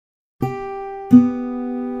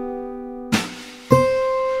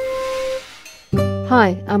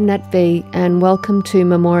Hi, I'm Nat V and welcome to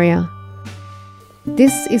Memoria.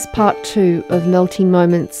 This is part 2 of Melting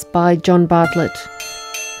Moments by John Bartlett.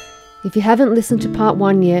 If you haven't listened to part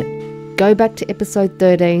 1 yet, go back to episode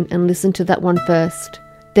 13 and listen to that one first.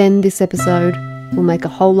 Then this episode will make a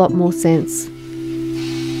whole lot more sense.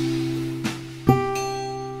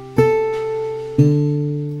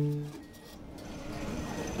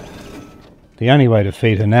 The only way to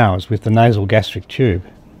feed her now is with the nasal gastric tube.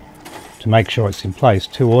 To make sure it's in place,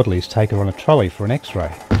 2 orderlies take her on a trolley for an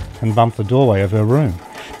x-ray and bump the doorway of her room.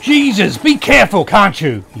 "Jesus, be careful, can't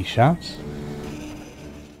you?" he shouts.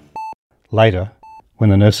 Later,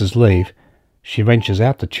 when the nurses leave, she wrenches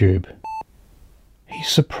out the tube. He's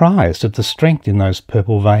surprised at the strength in those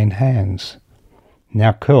purple-veined hands,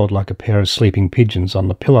 now curled like a pair of sleeping pigeons on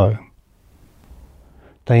the pillow.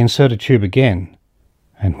 They insert a tube again,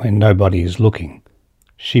 and when nobody is looking,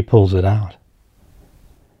 she pulls it out.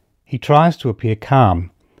 He tries to appear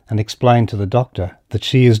calm and explain to the doctor that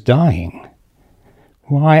she is dying.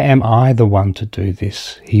 Why am I the one to do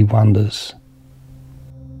this, he wonders.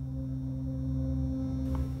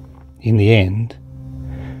 In the end,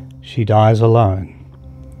 she dies alone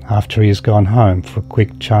after he has gone home for a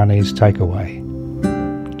quick Chinese takeaway.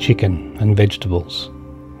 Chicken and vegetables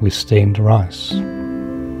with steamed rice.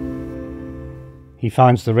 He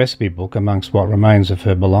finds the recipe book amongst what remains of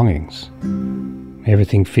her belongings.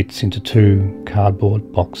 Everything fits into 2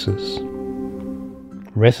 cardboard boxes.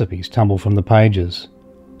 Recipes tumble from the pages.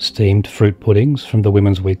 Steamed fruit puddings from the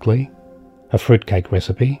Women's Weekly, a fruitcake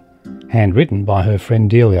recipe, handwritten by her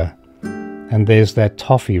friend Delia, and there's that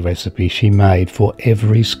toffee recipe she made for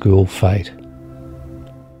every school fete.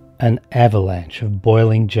 An avalanche of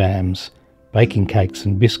boiling jams, baking cakes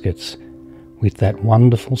and biscuits, with that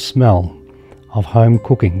wonderful smell of home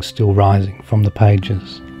cooking still rising from the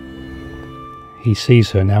pages. He sees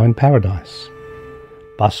her now in paradise,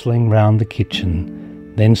 bustling round the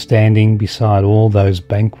kitchen, then standing beside all those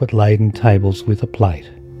banquet-laden tables with a plate.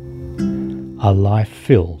 A life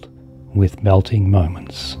filled with melting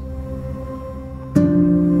moments.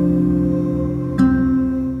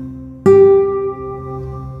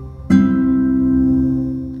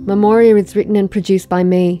 Memoria is written and produced by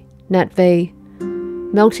me, Nat V.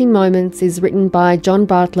 Melting Moments is written by John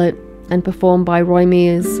Bartlett and performed by Roy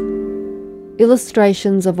Mears.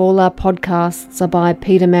 Illustrations of all our podcasts are by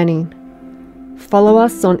Peter Manning. Follow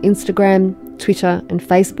us on Instagram, Twitter and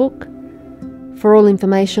Facebook. For all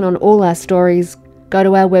information on all our stories, go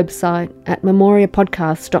to our website at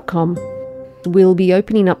memoriapodcast.com. We'll be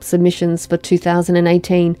opening up submissions for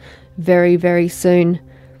 2018 very, very soon.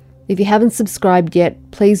 If you haven't subscribed yet,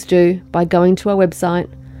 please do by going to our website.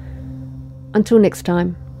 Until next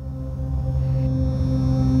time.